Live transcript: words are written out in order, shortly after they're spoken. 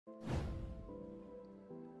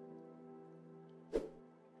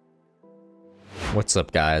What's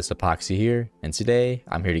up guys, Apoxy here, and today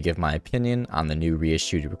I'm here to give my opinion on the new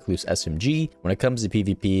reissued Recluse SMG when it comes to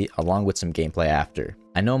PvP, along with some gameplay after.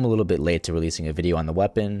 I know I'm a little bit late to releasing a video on the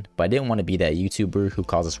weapon, but I didn't want to be that YouTuber who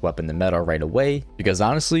calls this weapon the meta right away, because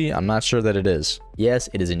honestly, I'm not sure that it is. Yes,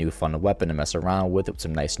 it is a new fun weapon to mess around with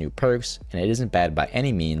some nice new perks, and it isn't bad by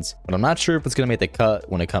any means, but I'm not sure if it's going to make the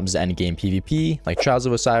cut when it comes to endgame PvP, like Trials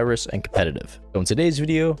of Osiris and competitive. So in today's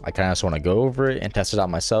video, I kind of just want to go over it and test it out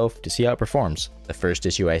myself to see how it performs. The first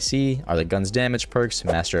issue I see are the gun's damage perks,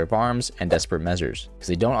 Master of Arms, and Desperate Measures, because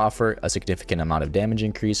they don't offer a significant amount of damage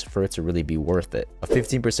increase for it to really be worth it. A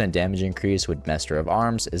 15% damage increase with Master of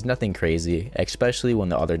Arms is nothing crazy, especially when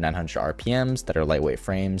the other 900 RPMs that are lightweight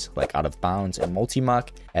frames like Out of Bounds and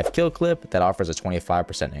Multi-Mock have Kill Clip that offers a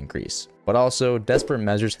 25% increase. But also, Desperate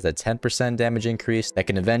Measures has a 10% damage increase that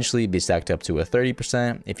can eventually be stacked up to a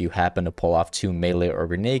 30% if you happen to pull off 2 melee or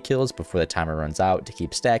grenade kills before the timer runs out to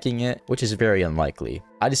keep stacking it, which is very unlikely.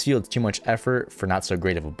 I just feel it's too much effort for not so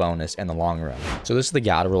great of a bonus in the long run. So this is the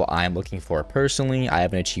god roll I am looking for personally. I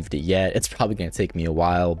haven't achieved it yet. It's probably going to take me a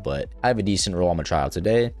while, but I have a decent roll I'm going to try out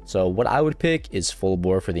today. So what I would pick is full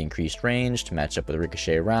bore for the increased range to match up with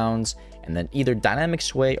ricochet rounds, and then either dynamic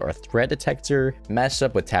sway or threat detector matched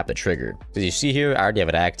up with tap the trigger. As you see here, I already have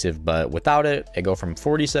it active, but without it, I go from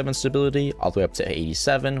 47 stability all the way up to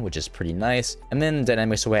 87, which is pretty nice. And then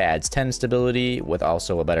dynamic sway adds 10 stability with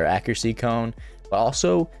also a better accuracy cone. But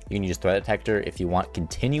also, you can use threat detector if you want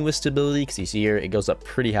continuous stability, because you see here, it goes up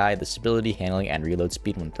pretty high, the stability, handling, and reload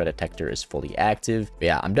speed when threat detector is fully active. But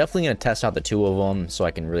yeah, I'm definitely going to test out the two of them so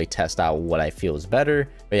I can really test out what I feel is better.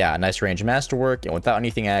 But yeah, a nice range masterwork, and without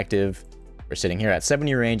anything active, we're sitting here at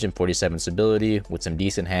 70 range and 47 stability with some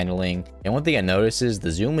decent handling. And one thing I noticed is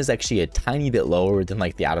the zoom is actually a tiny bit lower than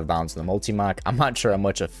like the Out of Bounds and the Multi-Mock. I'm not sure how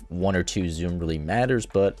much of 1 or 2 zoom really matters,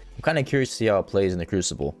 but I'm kind of curious to see how it plays in the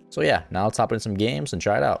Crucible. So yeah, now let's hop into some games and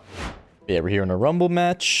try it out. Yeah, we're here in a Rumble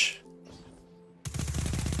match.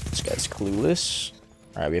 This guy's clueless.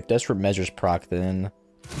 All right, we have Desperate Measures procced in.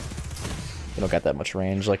 We don't got that much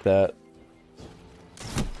range like that.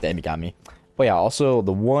 Damn, he got me. But yeah, also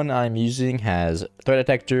the one I'm using has threat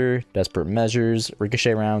detector, Desperate Measures,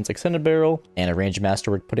 ricochet rounds, extended barrel, and a range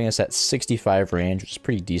masterwork, putting us at 65 range, which is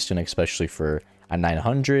pretty decent, especially for a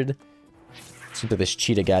 900. Seems like this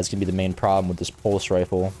cheetah guy's gonna be the main problem with this pulse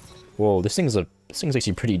rifle. Whoa, this thing's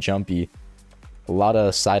actually pretty jumpy. A lot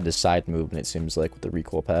of side to side movement, it seems like, with the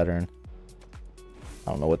recoil pattern.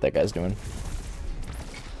 I don't know what that guy's doing.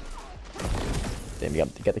 Damn, you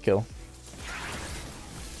got the kill.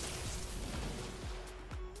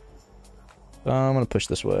 I'm gonna push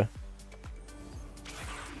this way.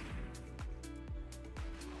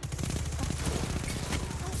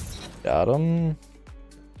 Got him.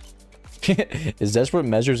 Is Desperate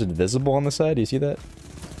Measures invisible on the side? Do you see that?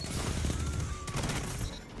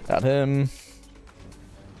 Got him.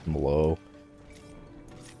 I'm low.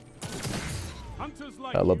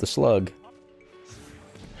 I love the slug.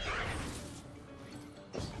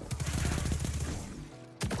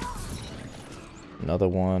 Another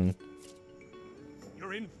one.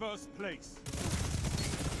 In first place.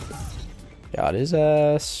 Got his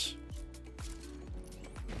ass.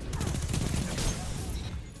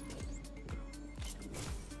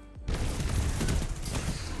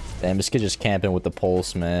 Damn, this kid just camping with the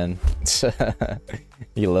pulse, man.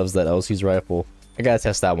 He loves that LC's rifle. I gotta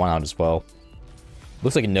test that one out as well.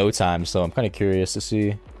 Looks like no time, so I'm kind of curious to see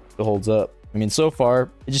if it holds up. I mean, so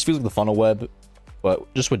far, it just feels like the funnel web,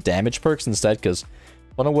 but just with damage perks instead, because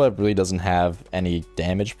Funnel Web really doesn't have any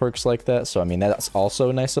damage perks like that, so I mean, that's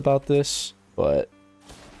also nice about this. But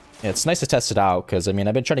yeah, it's nice to test it out, because I mean,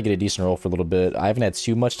 I've been trying to get a decent roll for a little bit. I haven't had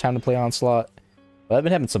too much time to play Onslaught, but I've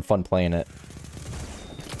been having some fun playing it.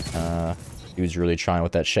 He was really trying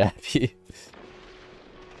with that Shabby.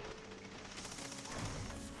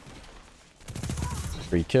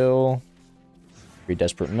 Free kill. 3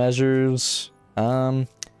 Desperate Measures.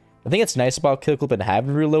 I think it's nice about kill clip and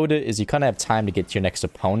having reloaded is you kind of have time to get to your next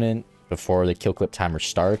opponent before the kill clip timer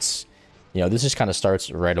starts. You know, this just kind of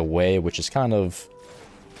starts right away, which is kind of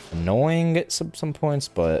annoying at some points,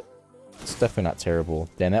 but it's definitely not terrible.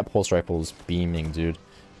 Damn, that pulse rifle is beaming, dude.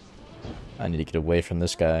 I need to get away from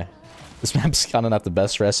this guy. This map's kind of not the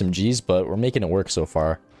best for SMGs, but we're making it work so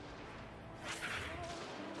far.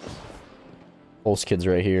 Pulse kid's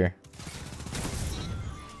right here.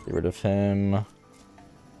 Get rid of him.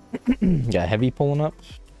 Got heavy pulling up.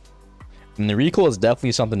 And the recoil is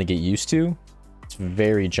definitely something to get used to. It's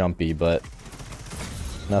very jumpy, but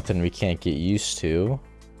nothing we can't get used to.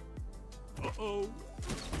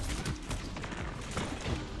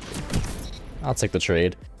 I'll take the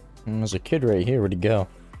trade. There's a kid right here. Where'd he go?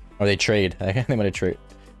 Or they trade. I think they might have trade.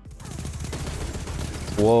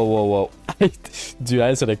 Whoa, whoa, whoa. Dude,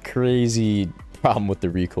 I just had a crazy problem with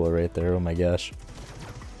the recoil right there. Oh my gosh.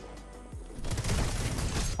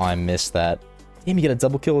 Oh, I missed that. Damn, you get a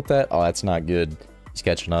double kill with that? Oh, that's not good. He's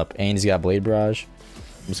catching up. And he's got blade barrage.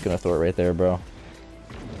 I'm just gonna throw it right there, bro.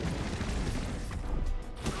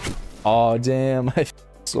 Oh, damn. I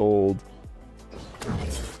sold.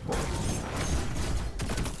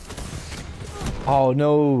 Oh,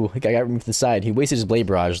 no. I got removed to the side. He wasted his blade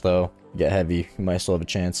barrage, though. Get heavy. He might still have a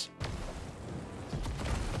chance.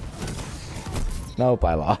 Nope,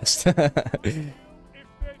 I lost. You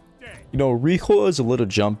know, recoil is a little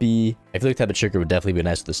jumpy. I feel like type of trigger would definitely be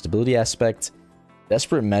nice with the stability aspect.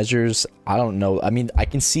 Desperate measures, I don't know. I mean, I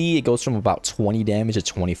can see it goes from about 20 damage to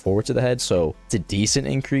 24 to the head, so it's a decent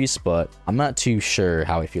increase, but I'm not too sure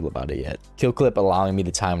how I feel about it yet. Kill clip allowing me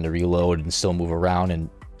the time to reload and still move around and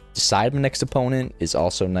decide my next opponent is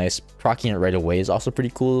also nice. Proccing it right away is also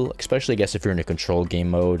pretty cool, especially I guess if you're in a control game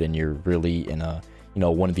mode and you're really in a, you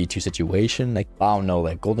know, 1v2 situation. Like, I don't know,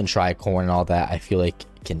 like golden tricorn and all that, I feel like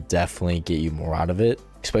it can definitely get you more out of it,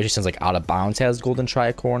 especially since like Out of Bounds has golden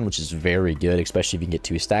tricorn, which is very good, especially if you can get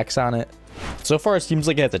 2 stacks on it. So far it seems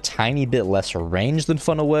like it has a tiny bit less range than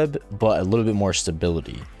Funnel Web, but a little bit more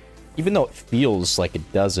stability, even though it feels like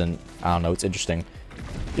it doesn't. I don't know, it's interesting.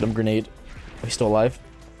 Get him, grenade. Oh, he's still alive.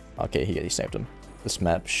 Okay, he sniped him. This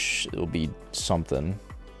map it'll be something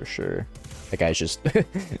for sure. That guy's just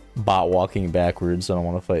bot walking backwards. I don't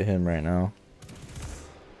want to fight him right now.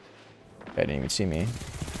 Guy didn't even see me.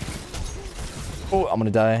 Oh, I'm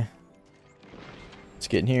gonna die. Let's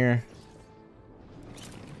get in here.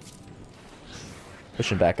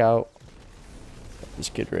 Pushing back out. This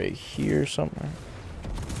kid right here somewhere.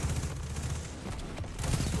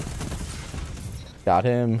 Got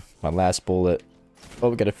him. My last bullet. Oh,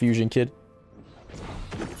 we got a fusion kid.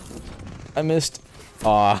 I missed.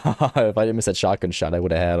 Oh, if I didn't miss that shotgun shot, I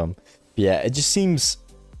would have had him. But yeah, it just seems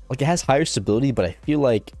like it has higher stability, but I feel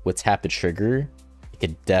like with tap the trigger, it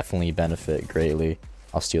could definitely benefit greatly.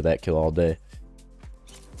 I'll steal that kill all day.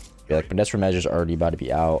 Yeah, like Desperate Measures already about to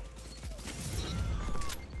be out.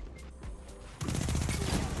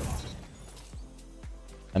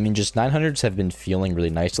 I mean, just 900s have been feeling really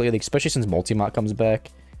nice lately, especially since Multimot comes back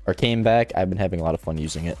or came back. I've been having a lot of fun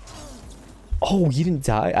using it. Oh, he didn't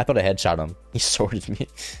die? I thought I headshot him. He sworded me.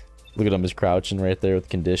 Look at him, he's crouching right there with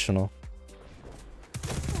conditional.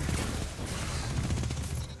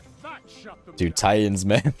 Dude, Titans,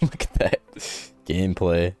 man. Look at that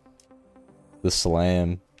gameplay. The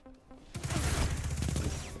slam.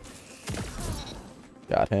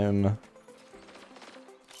 Got him. Got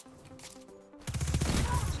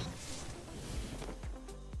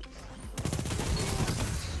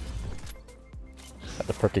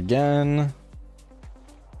the perk again.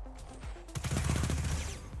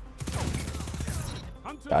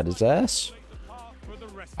 Got his ass.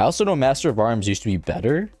 I also know Master of Arms used to be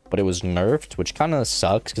better, but it was nerfed, which kind of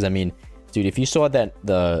sucks. Because I mean, dude, if you saw that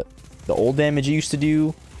the old damage you used to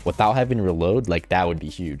do without having to reload, like that would be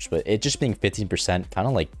huge. But it just being 15% kind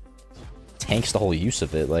of like tanks the whole use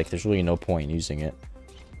of it. Like there's really no point in using it.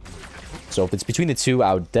 So if it's between the two,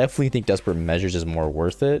 I would definitely think Desperate Measures is more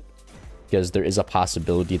worth it, because there is a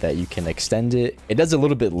possibility that you can extend it. It does a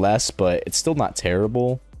little bit less, but it's still not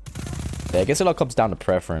terrible. Yeah, I guess it all comes down to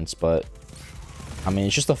preference, but I mean,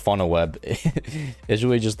 it's just a funnel web. It's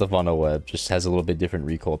really just the funnel web. Just has a little bit different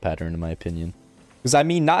recoil pattern, in my opinion. Because, I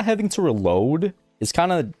mean, not having to reload is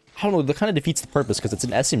kind of, I don't know, that kind of defeats the purpose. Because it's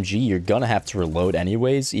an SMG, you're going to have to reload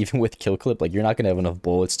anyways, even with kill clip. Like, you're not going to have enough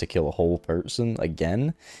bullets to kill a whole person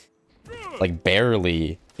again. Like,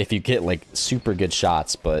 barely, if you get, like, super good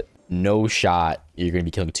shots, but no shot, you're going to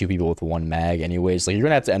be killing 2 people with 1 mag anyways. Like, you're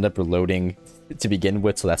going to have to end up reloading to begin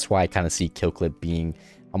with. So that's why I kind of see kill clip being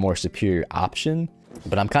a more superior option.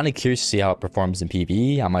 But I'm kind of curious to see how it performs in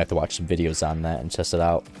PvE. I might have to watch some videos on that and test it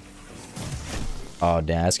out. Oh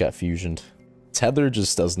damn, it's got fusioned. Tether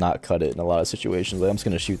just does not cut it in a lot of situations. Like, I'm just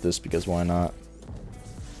gonna shoot this because why not?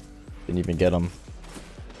 Didn't even get him.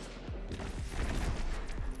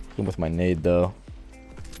 Him with my nade though.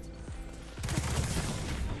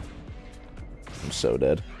 I'm so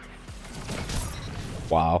dead.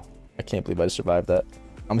 Wow, I can't believe I survived that.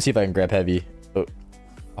 I'm gonna see if I can grab heavy. Oh,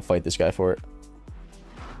 I'll fight this guy for it.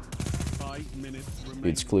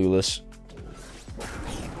 Dude's clueless.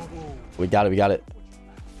 We got it, we got it.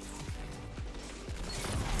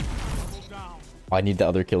 Oh, I need the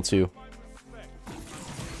other kill too.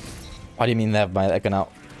 Why do you mean that my icon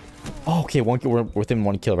out? Oh, okay, we're within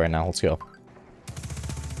 1 kill right now. Let's go.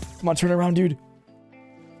 Come on, turn around, dude.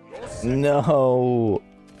 No.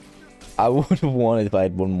 I would have won if I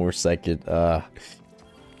had one more second.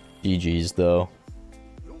 GG's though.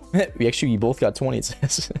 We both got 20, it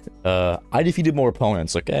says. I defeated more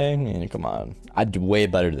opponents, okay? I mean, come on. I did way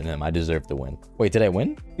better than him. I deserve the win. Wait, did I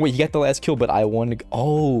win? Wait, he got the last kill, but I won.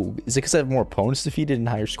 Oh, is it because I have more opponents defeated and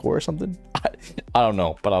higher score or something? I don't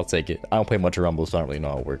know, but I'll take it. I don't play much Rumble, so I don't really know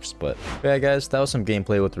how it works. But yeah, guys, that was some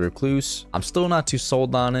gameplay with the Recluse. I'm still not too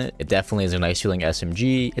sold on it. It definitely is a nice feeling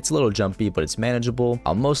SMG. It's a little jumpy, but it's manageable.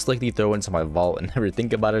 I'll most likely throw it into my vault and never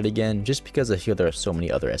think about it again, just because I feel there are so many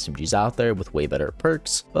other SMGs out there with way better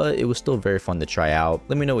perks. But it was still very fun to try out.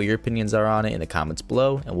 Let me know what your opinions are on it in the comments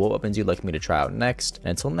below, and what weapons you'd like me to try out next. And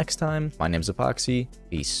until next time, my name's Apoxy.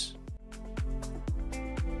 Peace.